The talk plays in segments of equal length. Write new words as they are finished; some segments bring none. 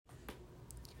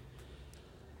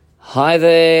Hi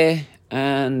there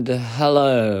and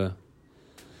hello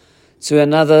to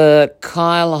another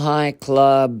Kyle High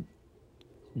Club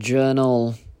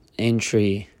journal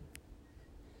entry.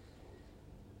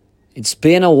 It's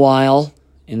been a while,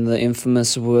 in the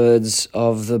infamous words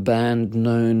of the band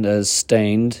known as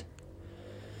Stained,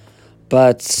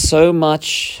 but so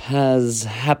much has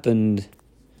happened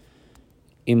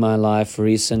in my life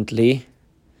recently.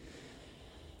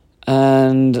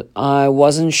 And I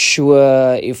wasn't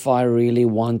sure if I really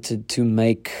wanted to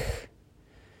make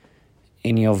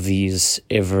any of these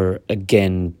ever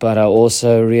again. But I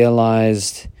also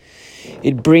realized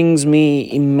it brings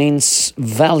me immense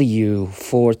value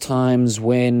for times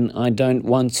when I don't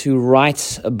want to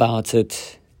write about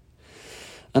it.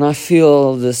 And I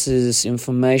feel this is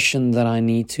information that I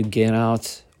need to get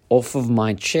out off of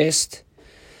my chest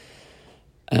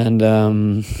and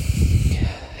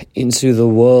into the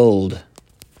world.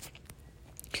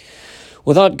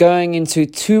 Without going into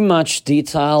too much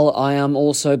detail, I am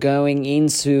also going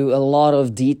into a lot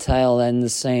of detail at the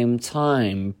same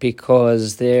time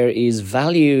because there is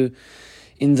value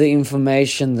in the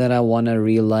information that I want to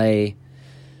relay.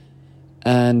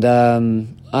 And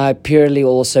I purely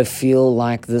also feel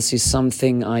like this is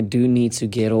something I do need to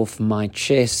get off my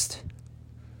chest.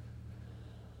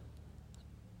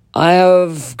 I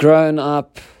have grown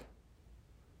up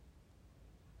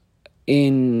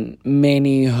in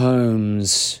many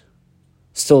homes,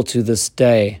 still to this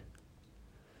day,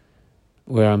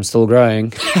 where I'm still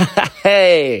growing.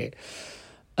 Hey!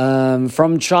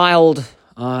 From child,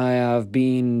 I have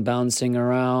been bouncing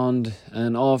around,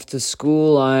 and after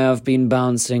school, I have been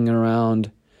bouncing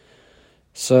around.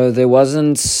 So there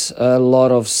wasn't a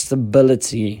lot of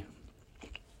stability.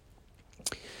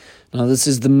 Now, this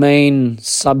is the main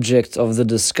subject of the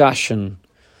discussion.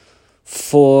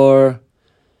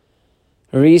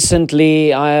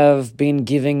 Recently, I was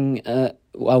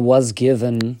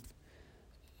given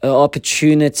an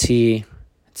opportunity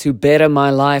to better my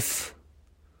life,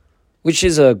 which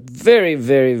is a very,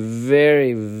 very,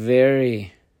 very,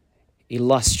 very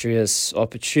illustrious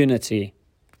opportunity.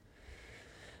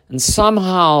 And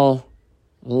somehow,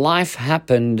 life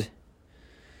happened,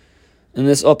 and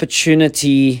this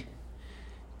opportunity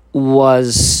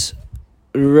was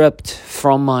ripped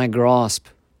from my grasp.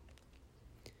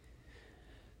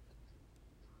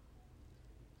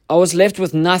 I was left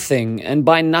with nothing, and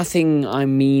by nothing, I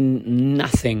mean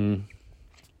nothing.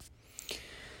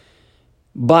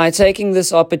 By taking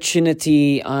this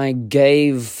opportunity, I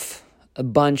gave a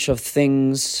bunch of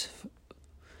things,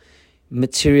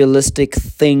 materialistic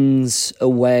things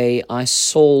away. I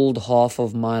sold half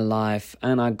of my life,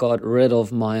 and I got rid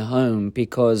of my home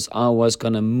because I was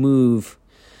going to move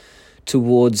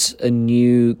towards a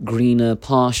new, greener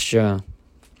pasture.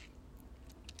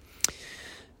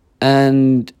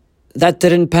 And that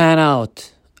didn't pan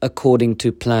out according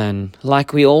to plan.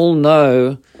 Like we all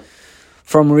know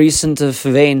from recent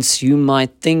events, you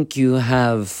might think you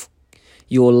have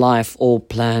your life all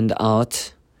planned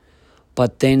out,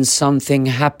 but then something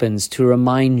happens to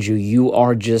remind you you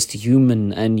are just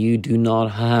human and you do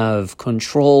not have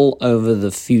control over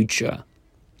the future.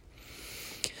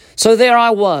 So there I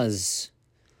was.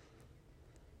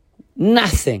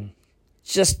 Nothing.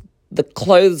 Just the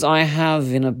clothes I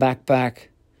have in a backpack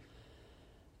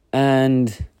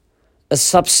and a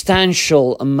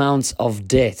substantial amount of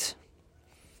debt.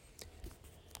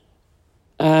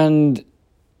 And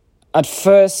at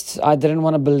first, I didn't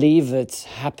want to believe it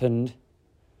happened.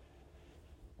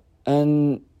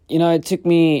 And, it took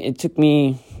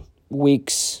me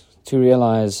weeks to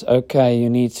realize, okay, you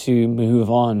need to move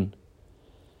on.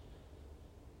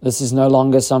 This is no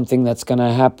longer something that's going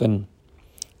to happen.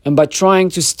 And by trying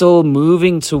to still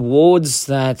moving towards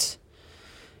that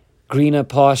greener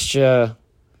pasture,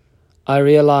 I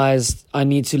realized I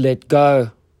need to let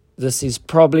go. This is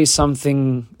probably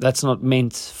something that's not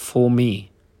meant for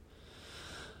me.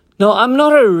 Now, I'm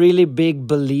not a really big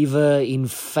believer in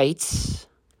fate.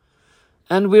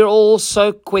 And we're all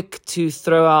so quick to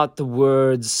throw out the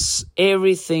words,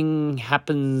 everything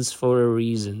happens for a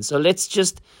reason. So let's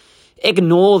just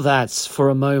ignore that for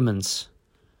a moment.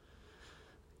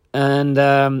 And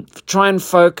try and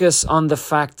focus on the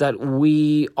fact that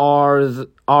we are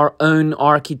our own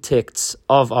architects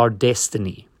of our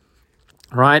destiny,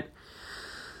 right?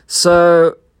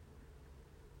 So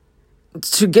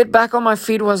to get back on my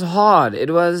feet was hard.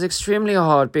 It was extremely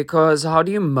hard because how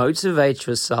do you motivate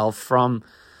yourself from,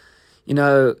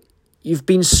 you've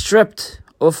been stripped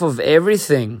off of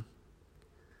everything.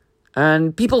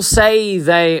 And people say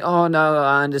oh no,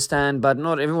 I understand, but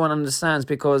not everyone understands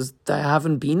because they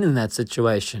haven't been in that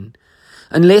situation.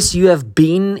 Unless you have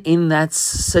been in that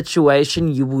situation,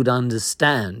 you would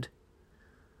understand.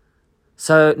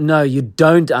 So, no, you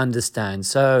don't understand.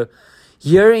 So,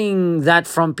 hearing that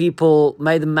from people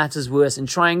made the matters worse, and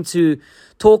trying to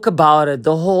talk about it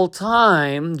the whole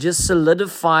time just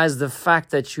solidifies the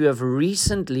fact that you have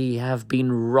recently have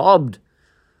been robbed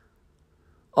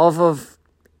of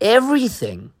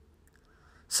everything.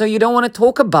 So you don't want to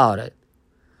talk about it.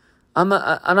 And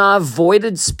I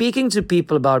avoided speaking to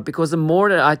people about it because the more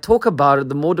that I talk about it,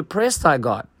 the more depressed I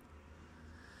got.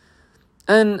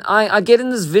 And I get in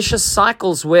this vicious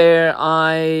cycles where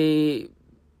I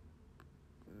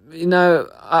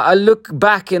look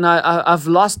back and I've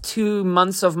lost 2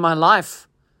 months of my life.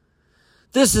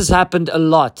 This has happened a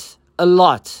lot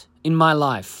in my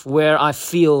life where I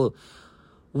feel,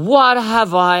 what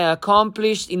have I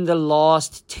accomplished in the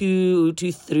last 2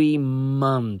 to 3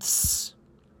 months?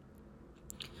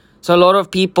 So a lot of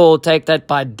people take that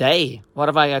by day. What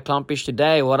have I accomplished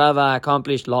today? What have I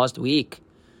accomplished last week?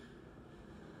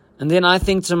 And then I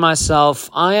think to myself,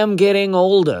 I am getting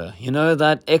older.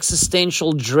 That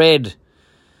existential dread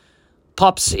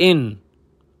pops in.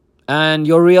 And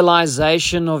your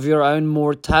realization of your own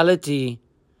mortality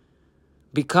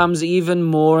becomes even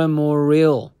more and more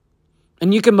real.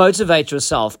 And you can motivate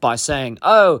yourself by saying,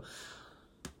 oh,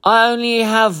 I only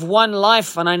have one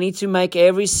life and I need to make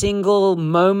every single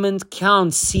moment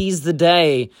count, seize the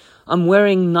day. I'm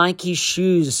wearing Nike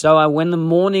shoes, so when the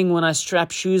morning when I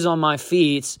strap shoes on my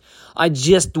feet, I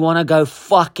just want to go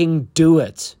fucking do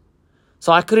it.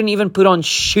 So I couldn't even put on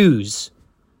shoes.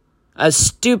 As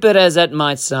stupid as that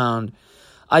might sound,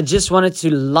 I just wanted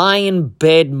to lie in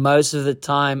bed most of the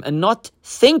time and not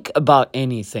think about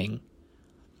anything.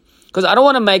 Because I don't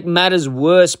want to make matters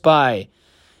worse by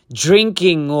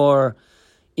drinking or,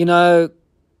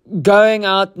 going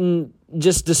out and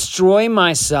just destroy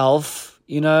myself.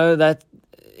 I'm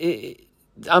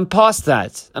past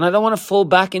that. And I don't want to fall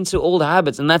back into old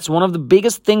habits. And that's one of the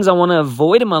biggest things I want to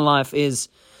avoid in my life is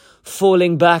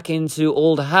falling back into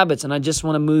old habits. And I just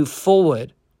want to move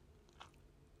forward.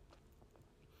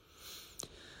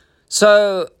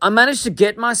 So I managed to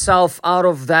get myself out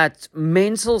of that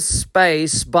mental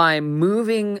space by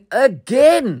moving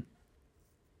again.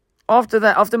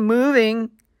 After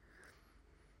moving,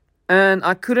 and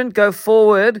I couldn't go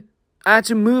forward, I had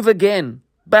to move again,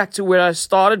 back to where I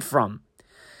started from.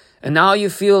 And now you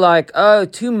feel like,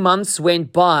 2 months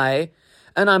went by,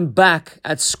 and I'm back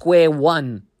at square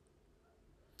one.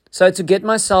 So to get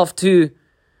myself to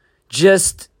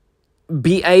just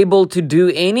be able to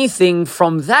do anything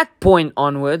from that point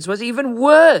onwards was even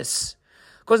worse.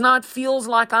 Because now it feels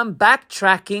like I'm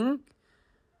backtracking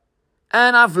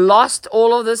and I've lost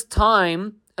all of this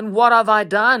time. And what have I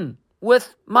done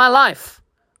with my life?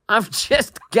 I've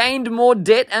just gained more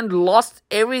debt and lost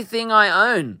everything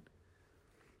I own.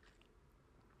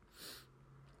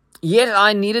 Yet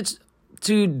I needed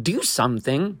to do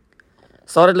something.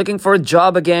 Started looking for a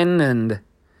job again and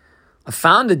I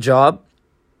found a job.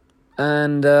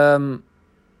 And I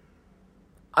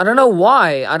don't know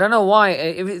why.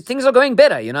 Things are going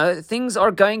better, Things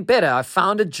are going better. I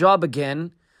found a job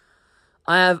again.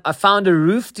 I found a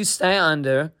roof to stay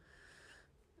under.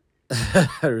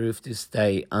 A roof to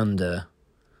stay under.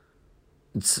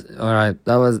 It's all right.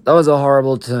 That was a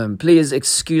horrible term. Please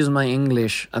excuse my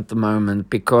English at the moment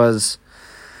because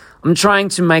I'm trying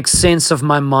to make sense of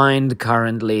my mind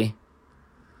currently.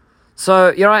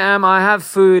 So here I am. I have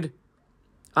food.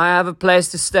 I have a place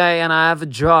to stay and I have a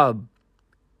job.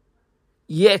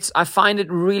 Yet I find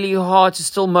it really hard to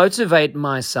still motivate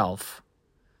myself.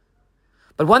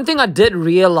 But one thing I did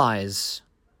realize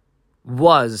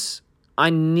was I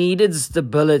needed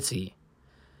stability.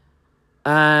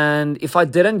 And if I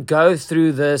didn't go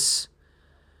through this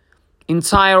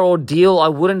entire ordeal, I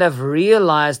wouldn't have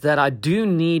realized that I do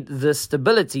need this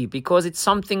stability because it's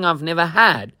something I've never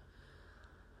had.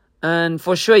 And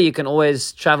for sure, you can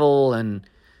always travel and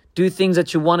do things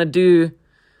that you want to do.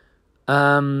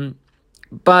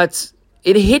 But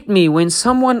it hit me when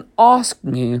someone asked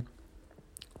me,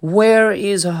 where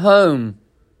is home?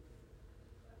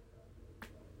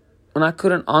 And I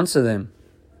couldn't answer them.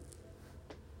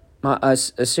 I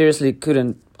seriously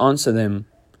couldn't answer them.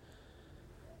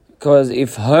 Because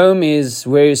if home is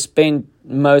where you spend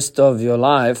most of your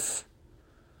life,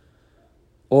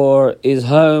 or is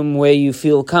home where you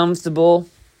feel comfortable?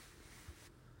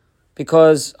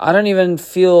 Because I don't even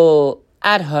feel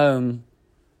at home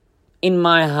in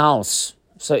my house.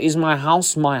 So is my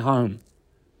house my home?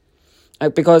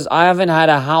 Because I haven't had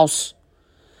a house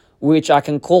which I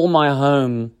can call my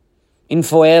home in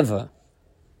forever.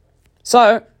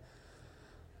 So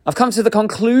I've come to the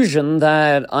conclusion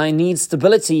that I need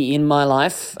stability in my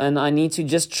life and I need to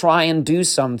just try and do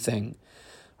something.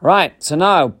 Right, so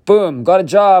now, boom, got a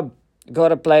job,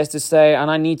 got a place to stay, and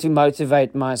I need to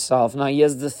motivate myself. Now,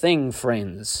 here's the thing,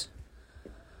 friends.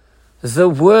 The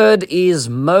word is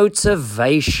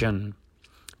motivation,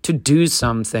 to do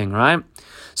something, right?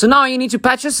 So now you need to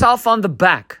pat yourself on the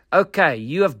back. Okay,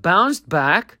 you have bounced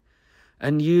back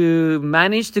and you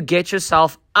managed to get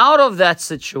yourself out of that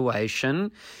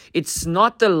situation. It's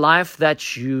not the life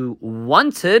that you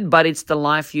wanted, but it's the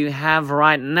life you have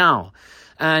right now.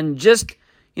 And just,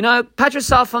 pat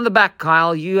yourself on the back,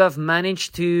 Kyle. You have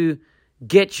managed to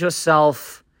get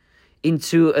yourself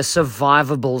into a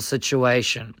survivable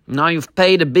situation. Now you've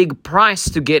paid a big price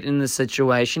to get in this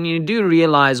situation. You do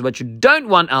realize what you don't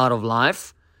want out of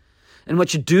life and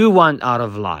what you do want out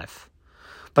of life.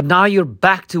 But now you're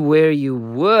back to where you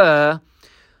were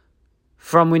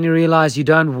from when you realize you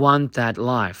don't want that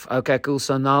life. Okay, cool.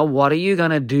 So now what are you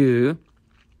going to do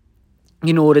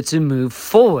in order to move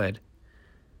forward?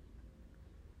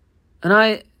 And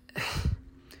I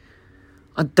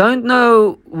don't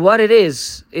know what it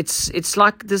is. It's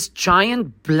like this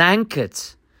giant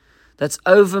blanket that's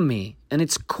over me, and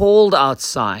it's cold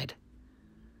outside,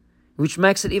 which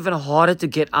makes it even harder to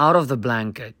get out of the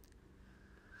blanket.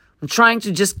 I'm trying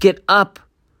to just get up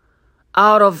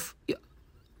out of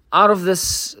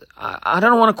this. I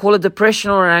don't want to call it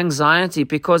depression or anxiety,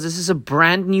 because this is a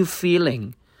brand new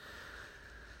feeling.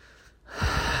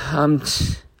 I'm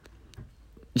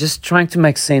just trying to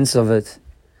make sense of it,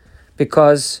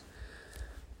 because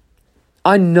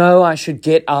I know I should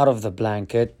get out of the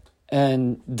blanket,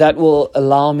 and that will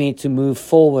allow me to move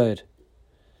forward.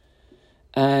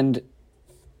 And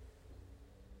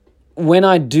when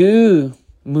I do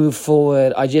move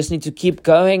forward, I just need to keep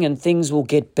going and things will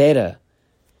get better.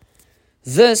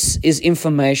 This is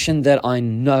information that I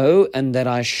know and that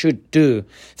I should do.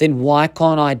 Then why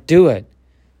can't I do it?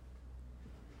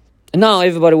 And now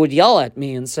everybody would yell at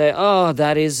me and say, oh,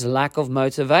 that is lack of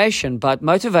motivation. But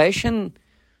motivation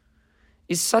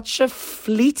is such a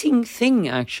fleeting thing,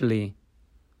 actually.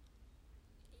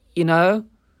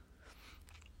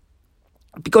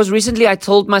 Because recently I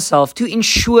told myself, to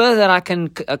ensure that I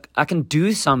can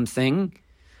do something,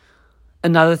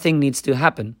 another thing needs to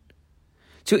happen.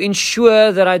 To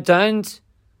ensure that I don't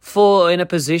fall in a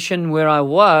position where I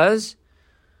was,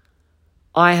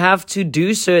 I have to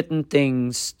do certain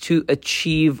things to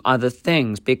achieve other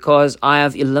things, because I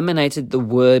have eliminated the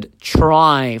word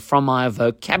try from my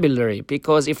vocabulary.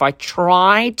 Because if I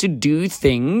try to do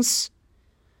things,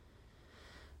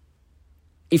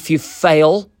 if you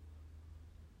fail,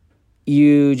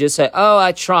 you just say, oh,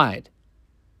 I tried.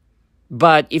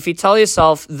 But if you tell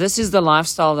yourself, this is the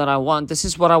lifestyle that I want, this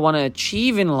is what I want to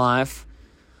achieve in life,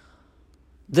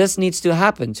 this needs to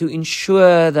happen. To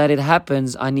ensure that it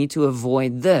happens, I need to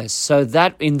avoid this. So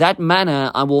that in that manner,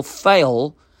 I will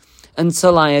fail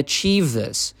until I achieve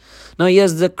this. Now,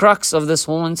 here's the crux of this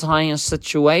whole entire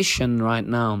situation right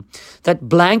now. That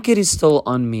blanket is still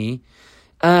on me,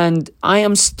 and I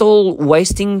am still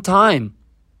wasting time.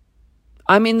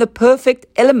 I'm in the perfect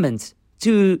element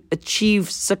to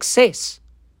achieve success.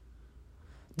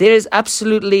 There is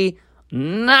absolutely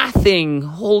nothing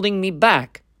holding me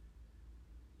back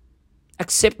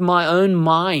except my own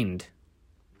mind.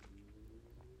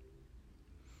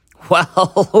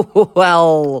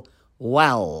 Well.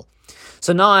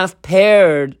 So now I've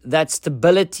paired that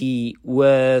stability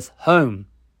with home.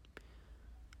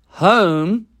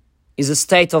 Home is a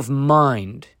state of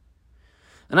mind.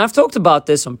 And I've talked about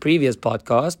this on previous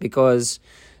podcasts, because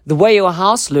the way your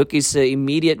house looks is an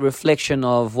immediate reflection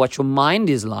of what your mind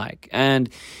is like. And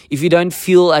if you don't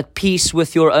feel at peace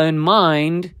with your own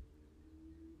mind,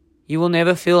 you will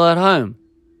never feel at home.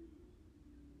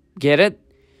 Get it?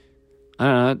 I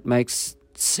don't know, it makes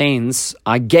sense,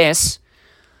 I guess.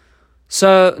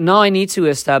 So now I need to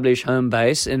establish home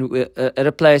base at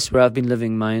a place where I've been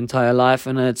living my entire life,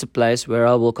 and it's a place where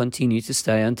I will continue to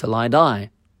stay until I die.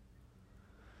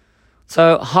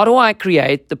 So how do I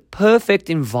create the perfect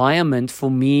environment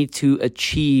for me to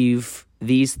achieve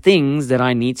these things that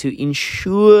I need to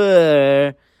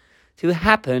ensure to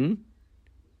happen?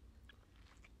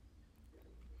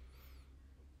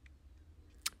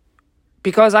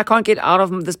 Because I can't get out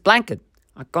of this blanket.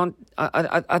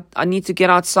 I need to get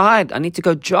outside. I need to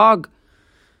go jog.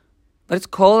 But it's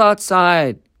cold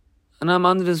outside. And I'm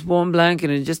under this warm blanket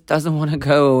and it just doesn't want to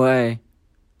go away.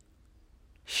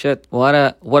 Shit, what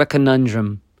a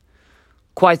conundrum.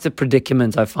 Quite the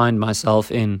predicament I find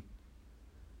myself in.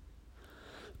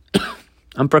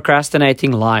 I'm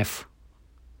procrastinating life.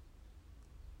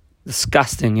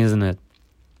 Disgusting, isn't it?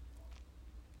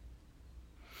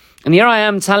 And here I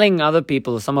am telling other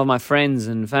people, some of my friends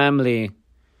and family,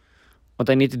 what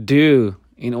they need to do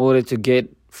in order to get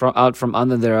out from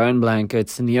under their own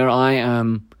blankets. And here I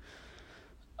am.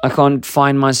 I can't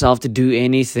find myself to do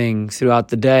anything throughout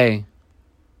the day.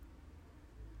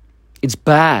 It's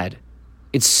bad.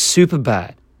 It's super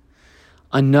bad.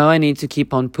 I know I need to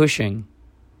keep on pushing.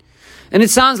 And it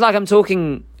sounds like I'm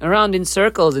talking around in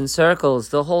circles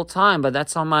the whole time, but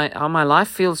that's how my life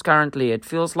feels currently. It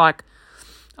feels like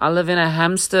I live in a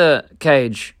hamster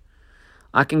cage.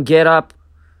 I can get up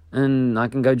and I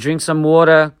can go drink some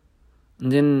water,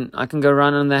 and then I can go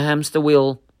run on the hamster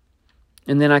wheel,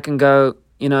 and then I can go,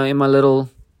 in my little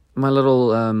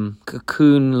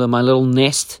cocoon, my little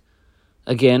nest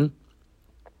again.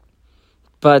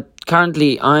 But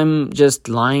currently I'm just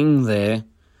lying there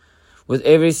with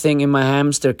everything in my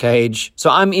hamster cage. So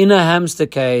I'm in a hamster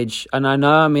cage, and I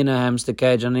know I'm in a hamster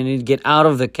cage, and I need to get out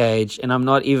of the cage, and I'm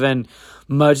not even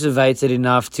motivated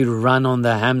enough to run on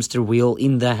the hamster wheel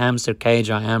in the hamster cage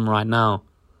I am right now.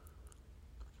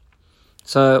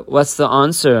 So what's the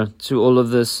answer to all of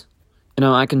this?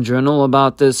 I can journal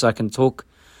about this. I can talk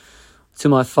to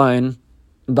my phone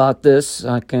about this.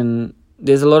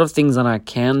 There's a lot of things that I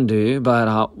can do,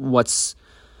 but what's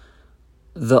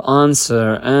the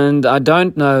answer? And I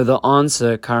don't know the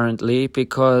answer currently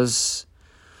because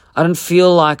I don't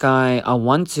feel like I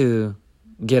want to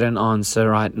get an answer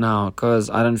right now because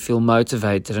I don't feel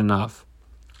motivated enough.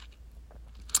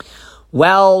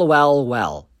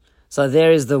 Well. So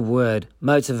there is the word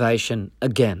motivation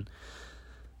again.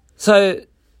 So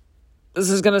this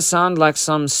is going to sound like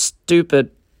some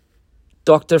stupid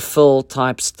Dr. Phil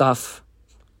type stuff.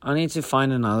 I need to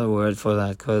find another word for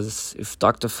that, because if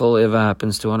Dr. Phil ever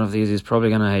happens to one of these, he's probably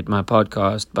going to hate my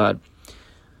podcast. But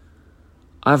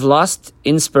I've lost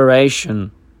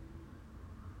inspiration,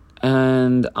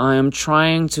 and I am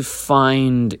trying to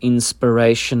find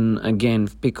inspiration again,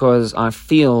 because I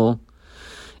feel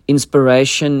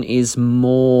inspiration is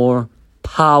more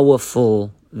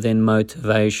powerful than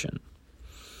motivation.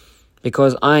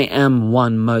 Because I am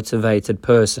one motivated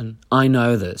person. I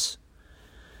know this.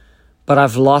 But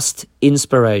I've lost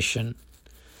inspiration.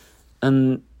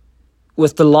 And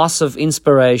with the loss of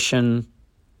inspiration,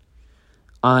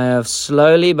 I have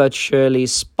slowly but surely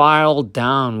spiraled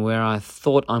down where I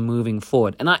thought I'm moving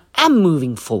forward. And I am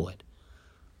moving forward.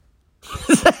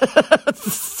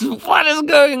 What is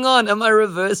going on? Am I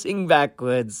reversing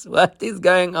backwards? What is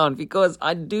going on? Because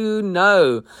I do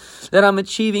know that I'm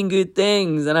achieving good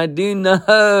things, and I do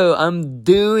know I'm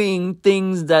doing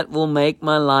things that will make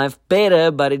my life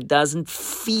better, but it doesn't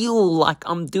feel like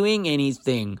I'm doing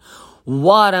anything.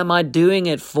 What am I doing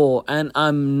it for? And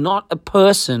I'm not a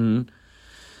person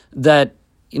that,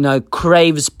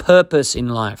 craves purpose in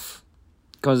life.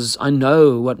 Because I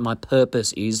know what my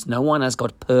purpose is. No one has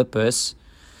got purpose.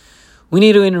 We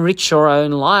need to enrich our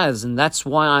own lives. And that's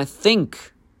why I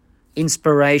think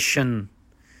inspiration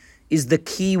is the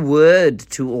key word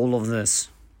to all of this.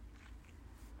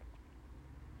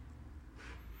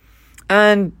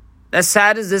 And as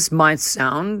sad as this might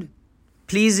sound,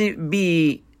 please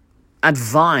be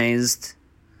advised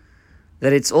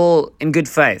that it's all in good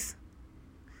faith.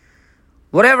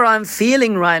 Whatever I'm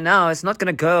feeling right now, it's not going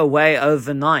to go away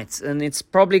overnight. And it's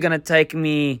probably going to take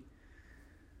me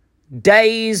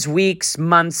days, weeks,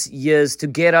 months, years to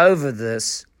get over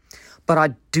this. But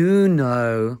I do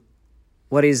know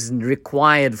what is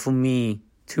required for me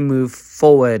to move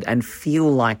forward and feel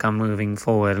like I'm moving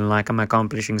forward and like I'm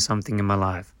accomplishing something in my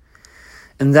life.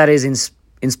 And that is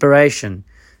inspiration.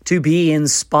 To be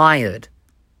inspired.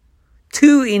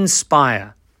 To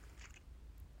inspire.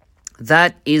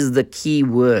 That is the key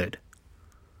word.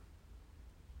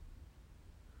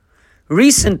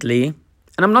 Recently,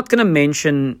 and I'm not going to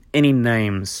mention any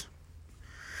names,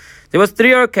 there was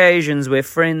 3 occasions where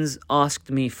friends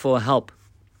asked me for help.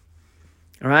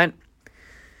 All right?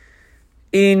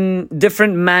 In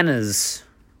different manners.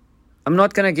 I'm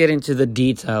not going to get into the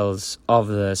details of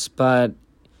this, but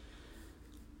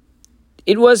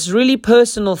it was really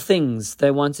personal things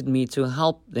they wanted me to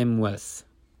help them with.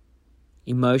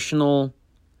 Emotional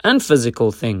and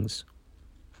physical things.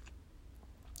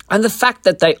 And the fact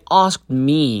that they asked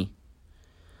me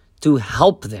to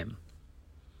help them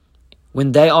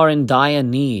when they are in dire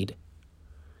need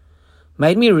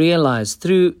made me realize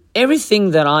through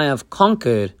everything that I have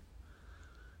conquered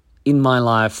in my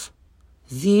life,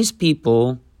 these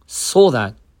people saw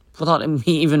that without me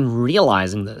even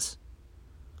realizing this.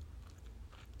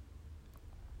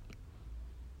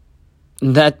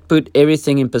 That put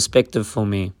everything in perspective for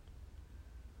me.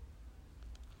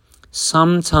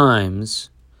 Sometimes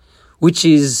which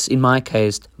is, in my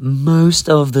case, most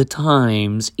of the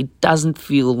times, it doesn't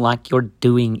feel like you're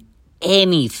doing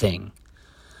anything.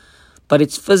 But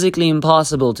it's physically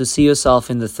impossible to see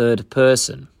yourself in the third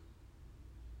person.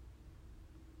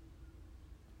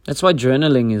 That's why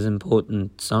journaling is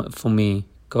important for me,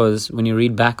 because when you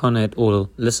read back on it or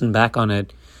listen back on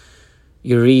it,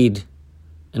 you read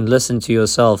and listen to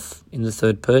yourself in the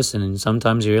third person, and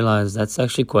sometimes you realize that's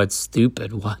actually quite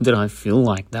stupid. Why did I feel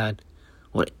like that?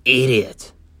 What an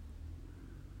idiot.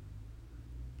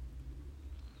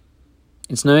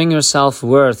 It's knowing your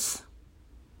self-worth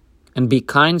and be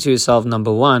kind to yourself,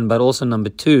 number one, but also number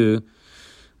two,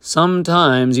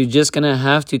 sometimes you're just going to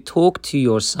have to talk to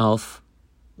yourself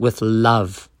with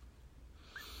love.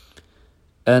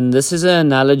 And this is an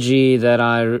analogy that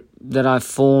I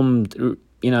formed,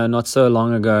 not so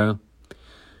long ago.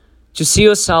 To see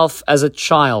yourself as a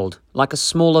child, like a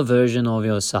smaller version of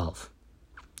yourself.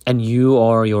 And you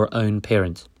are your own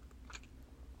parent.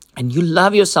 And you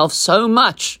love yourself so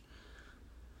much.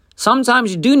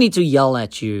 Sometimes you do need to yell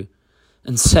at you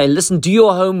and say, listen, do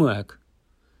your homework.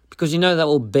 Because you know that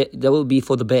will be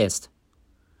for the best.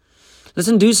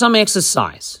 Listen, do some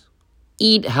exercise.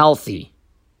 Eat healthy.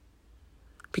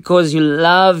 Because you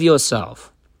love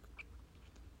yourself.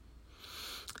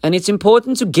 And it's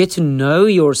important to get to know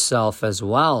yourself as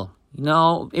well.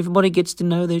 Everybody gets to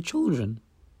know their children.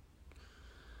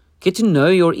 Get to know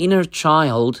your inner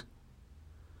child.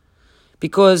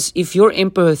 Because if you're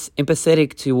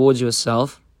empathetic towards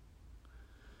yourself,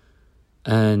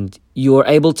 and you're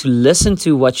able to listen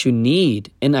to what you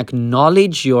need and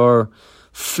acknowledge your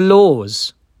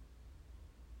flaws,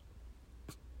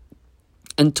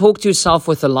 and talk to yourself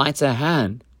with a lighter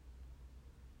hand,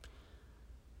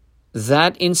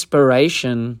 that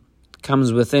inspiration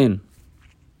comes within.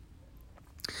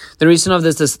 The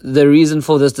reason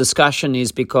for this discussion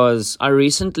is because I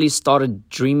recently started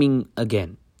dreaming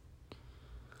again.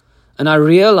 And I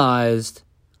realized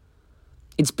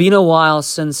it's been a while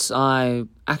since I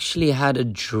actually had a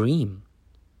dream.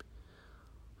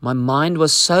 My mind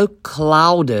was so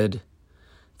clouded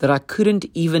that I couldn't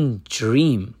even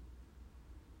dream.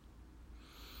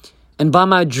 And by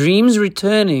my dreams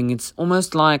returning, it's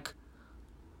almost like,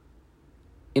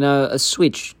 a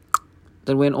switch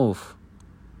that went off.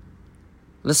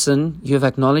 Listen, you have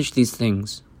acknowledged these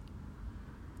things.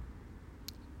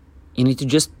 You need to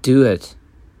just do it.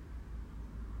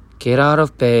 Get out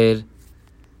of bed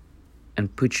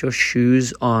and put your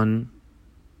shoes on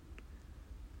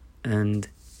and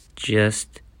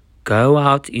just go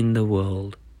out in the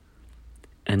world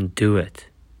and do it.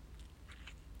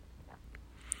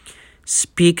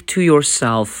 Speak to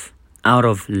yourself out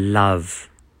of love.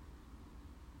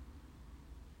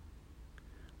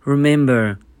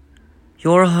 Remember,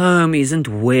 your home isn't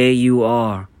where you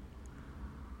are.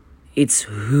 It's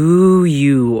who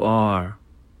you are.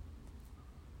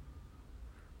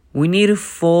 We need to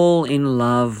fall in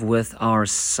love with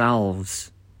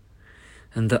ourselves.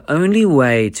 And the only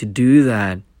way to do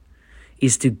that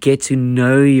is to get to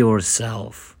know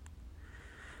yourself.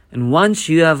 And once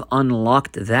you have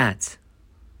unlocked that,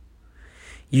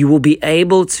 you will be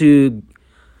able to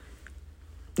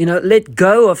let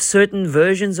go of certain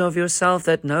versions of yourself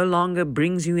that no longer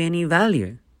brings you any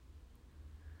value.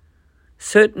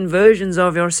 Certain versions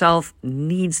of yourself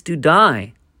needs to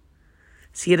die.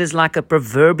 See it as like a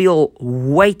proverbial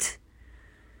weight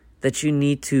that you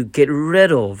need to get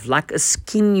rid of, like a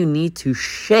skin you need to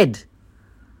shed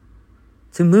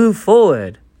to move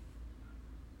forward.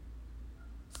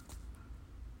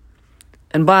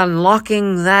 And by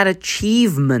unlocking that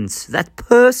achievement, that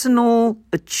personal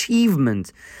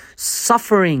achievement,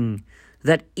 suffering,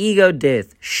 that ego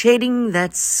death, shedding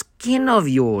that skin of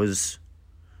yours,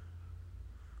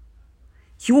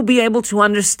 you will be able to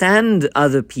understand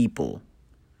other people.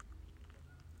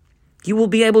 You will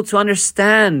be able to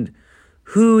understand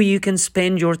who you can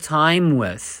spend your time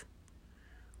with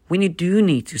when you do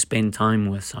need to spend time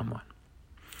with someone.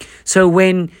 So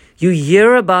when you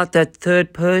hear about that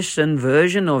third person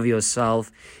version of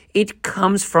yourself, it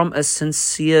comes from a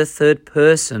sincere third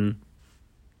person.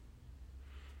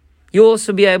 You'll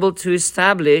also be able to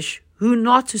establish who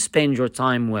not to spend your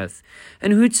time with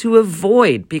and who to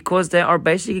avoid, because they are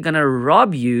basically going to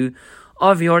rob you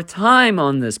of your time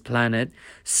on this planet,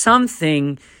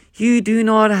 something you do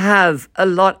not have a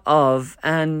lot of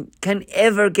and can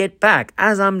ever get back.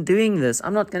 As I'm doing this,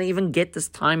 I'm not going to even get this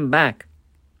time back.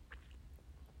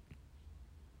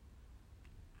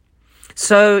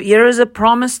 So here is a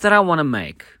promise that I want to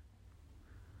make.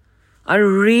 I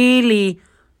really,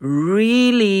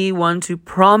 really want to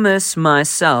promise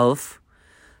myself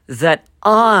that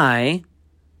I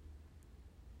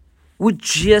would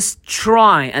just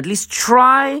try, at least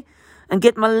try and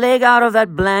get my leg out of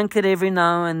that blanket every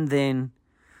now and then,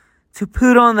 to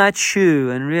put on that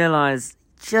shoe and realize,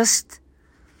 just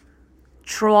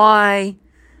try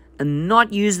and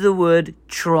not use the word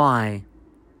try,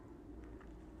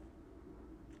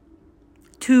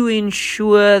 to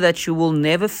ensure that you will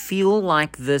never feel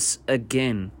like this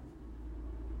again.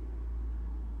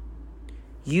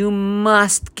 You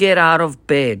must get out of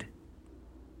bed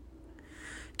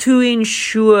to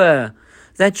ensure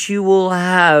that you will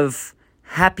have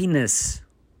happiness.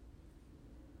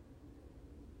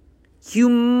 You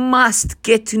must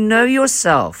get to know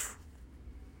yourself.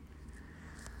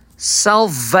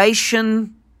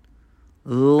 Salvation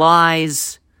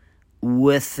lies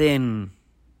within.